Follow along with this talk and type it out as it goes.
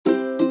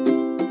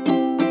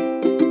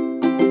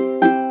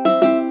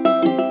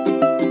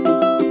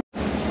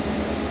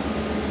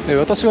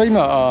私は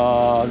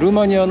今ルー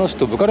マニアの首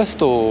都ブカレス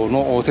ト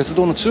の鉄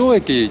道の中央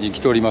駅に来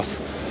ておりま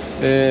す。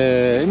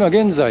今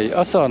現在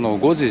朝の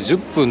5時10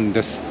分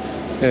です。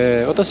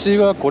私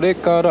はこれ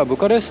からブ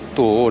カレス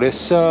トを列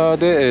車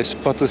で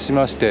出発し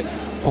まして、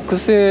北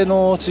西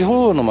の地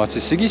方の町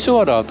シギショ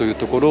アラという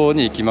ところ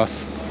に行きま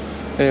す。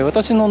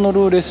私の乗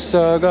る列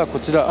車がこ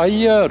ちら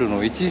IR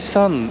の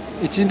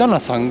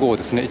1735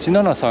ですね。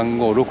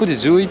1735、6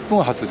時11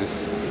分発で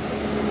す。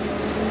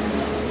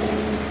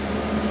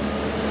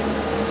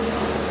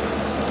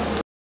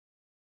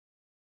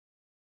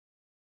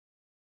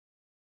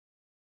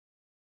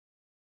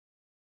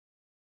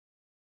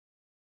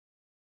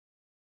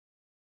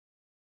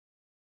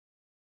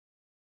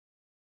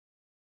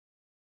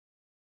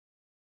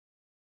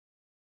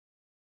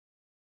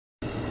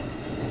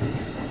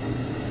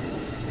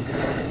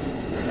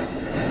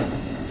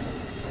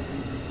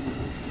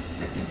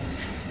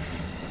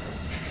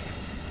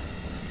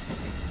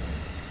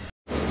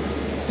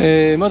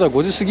まだ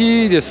5時過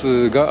ぎで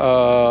す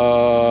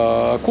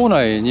が、構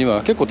内に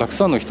は結構たく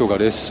さんの人が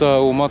列車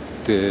を待っ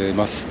てい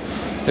ます。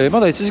ま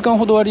だ1時間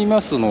ほどあり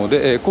ますの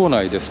で、構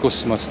内で少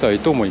し待ちたい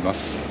と思いま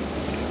す。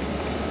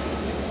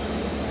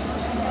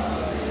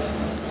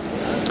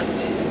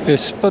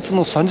出発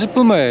の30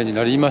分前に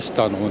なりまし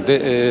たの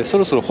で、そ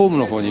ろそろホーム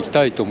の方に行き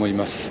たいと思い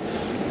ます。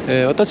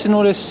私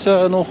の列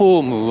車のホ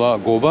ームは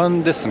5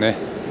番ですね。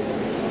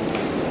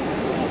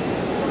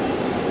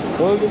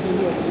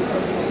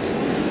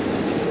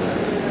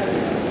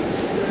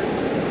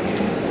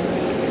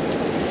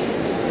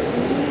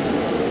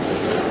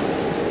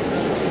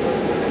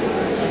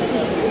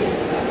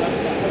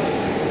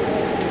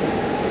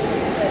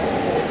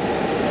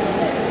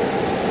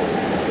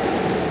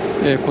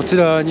こち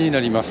らにな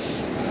りま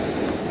す。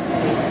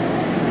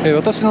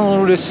私の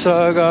乗る列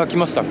車が来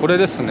ました。これ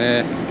です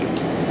ね。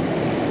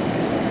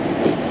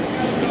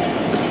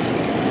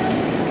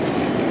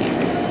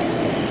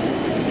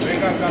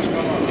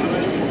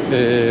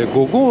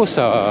5号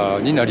車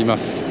になりま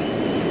す。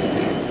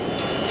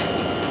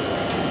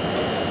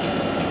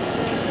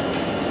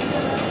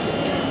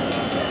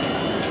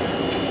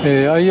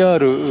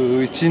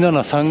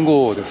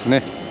IR1735 です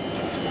ね。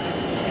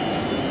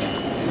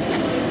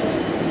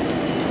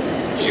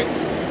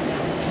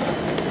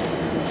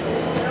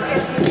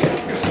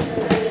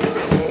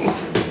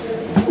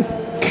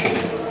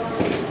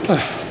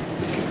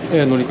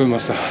乗り込みま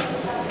した。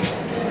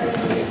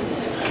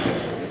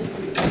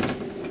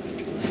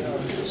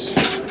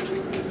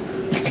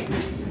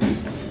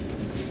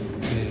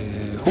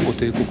ほぼ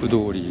定刻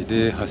通り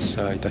で発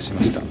車いたし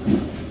ました。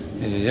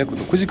約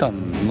6時間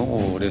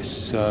の列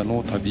車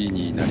の旅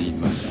になり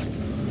ます。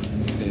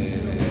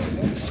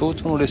早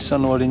朝の列車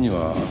の割に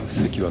は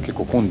席は結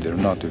構混んでる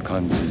なという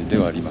感じで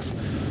はあります。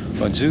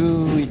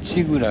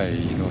11ぐらい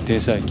の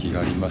停車駅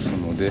があります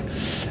ので、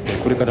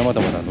これからま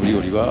だまだ乗り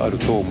降りはある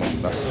と思い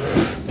ます。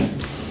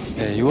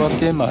夜明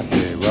けまで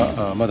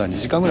はまだ2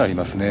時間ぐらいあり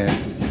ますね。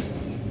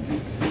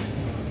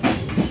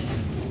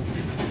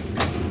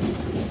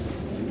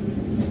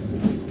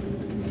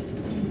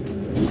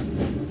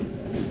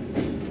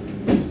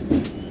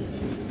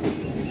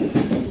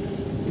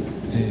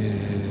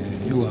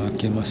夜が明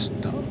けまし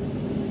た。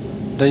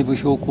だいぶ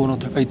標高の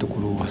高いと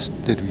ころを走っ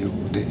ているよう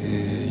で、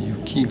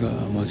雪が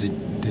混じっ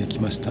てき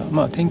ました。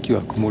天気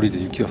は曇り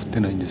で雪は降って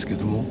ないんですけ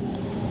ども、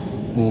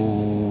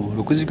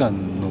6時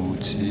間のう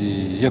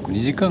ち約2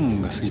時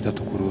間が過ぎた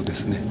ところで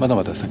すね。まだ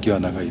まだ先は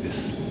長いで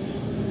す。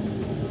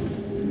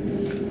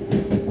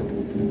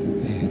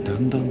だ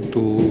んだんと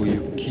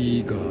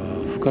雪が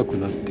深く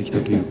なってきた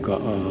というか、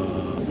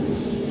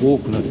多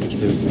くなってき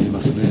たように見え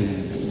ます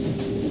ね。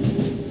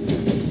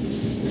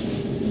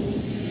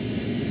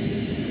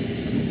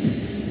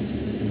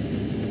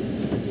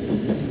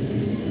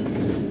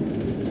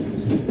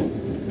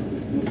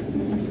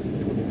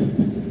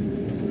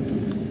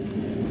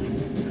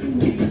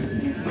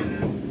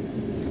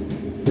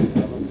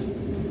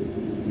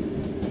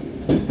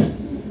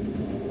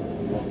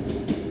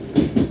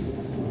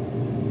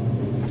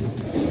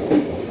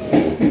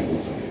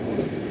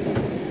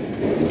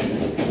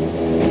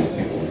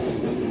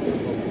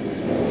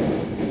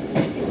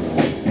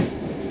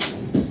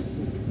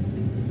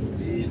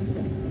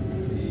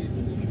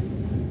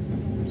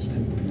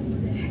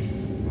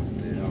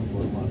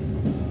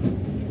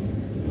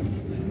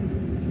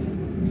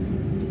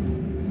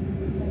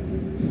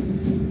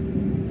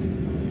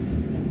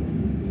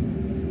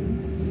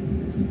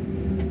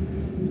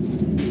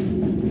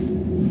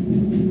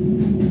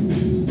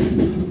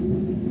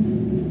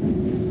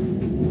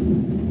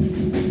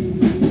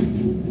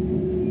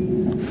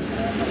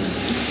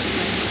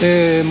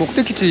目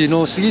的地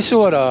のシギシ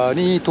ョアラ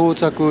に到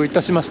着い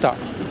たしました。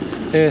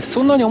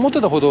そんなに思っ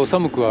てたほど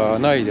寒くは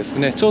ないです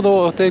ね。ちょう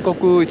ど定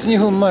刻 1,2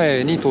 分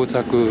前に到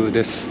着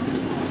です。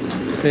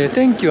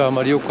天気はあ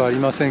まりよくあり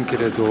ませんけ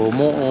れど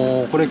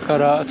も、これか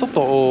らちょっ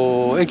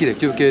と駅で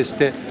休憩し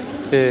て、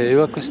予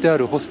約してあ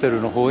るホステ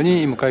ルの方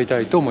に向かいた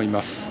いと思い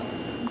ます。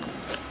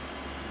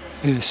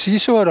シギ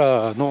ショア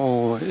ラ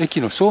の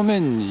駅の正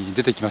面に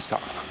出てきました。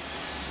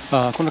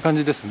こんな感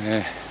じです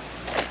ね。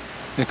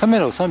カメ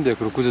ラを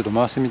360度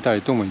回してみた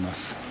いと思いま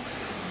す。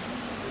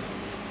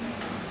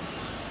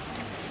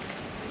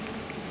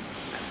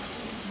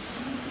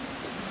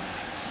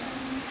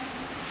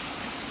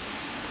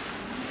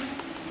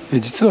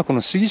実はこ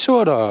のシギシ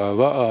ョアラ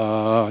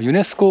はユ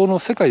ネスコの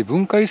世界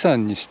文化遺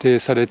産に指定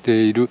されて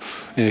いる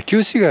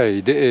旧市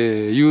街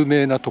で有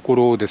名なとこ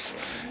ろです。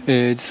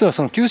実は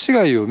その旧市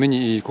街を見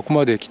にここ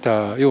まで来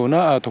たよう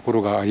なとこ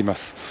ろがありま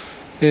す。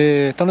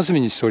楽しみ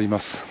にしており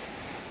ます。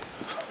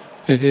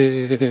シ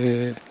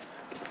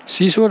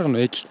ギショアラの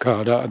駅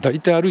からだい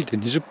たい歩いて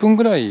20分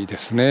ぐらいで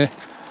すね。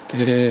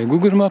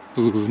Google マッ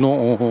プ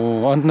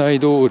の案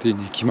内通り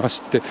に来ま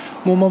して、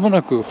もう間も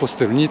なくホス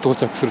テルに到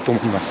着すると思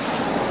いま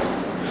す。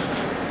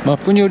マッ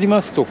プにより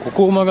ますと、こ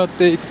こを曲がっ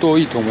ていくと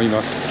いいと思い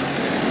ます。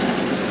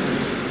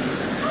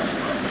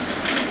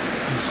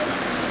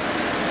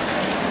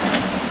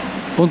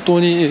本当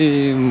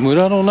に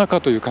村の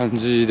中という感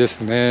じで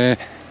すね。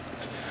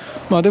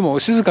でも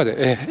静か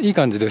でいい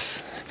感じで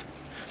す。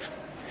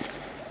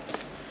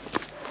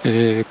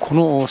こ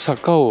の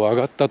坂を上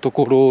がったと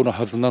ころの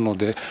はずなの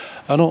で、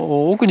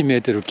奥に見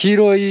えている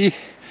黄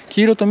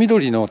色と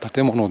緑の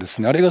建物で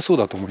すね、あれがそう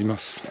だと思いま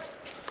す。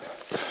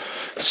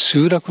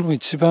集落の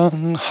一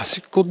番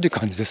端っこっていう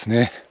感じです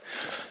ね。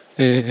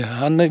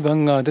案内板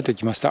が出て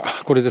きました。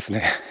これです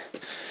ね。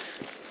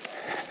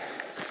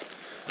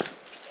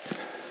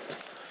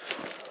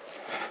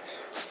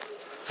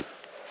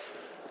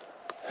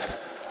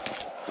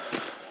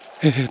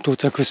到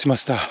着しま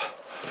した。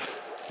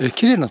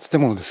綺麗な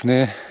建物です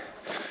ね。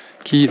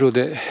黄色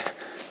で。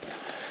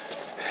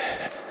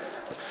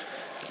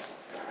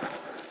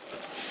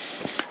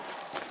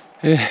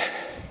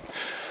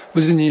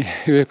無事に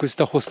予約し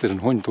たホステル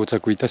の方に到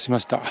着いたしま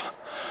した。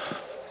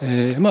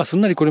す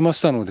んなり来れま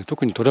したので、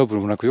特にトラブ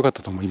ルもなく良かっ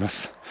たと思いま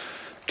す。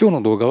今日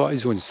の動画は以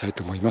上にしたい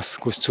と思います。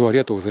ご視聴あり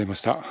がとうございま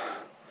した。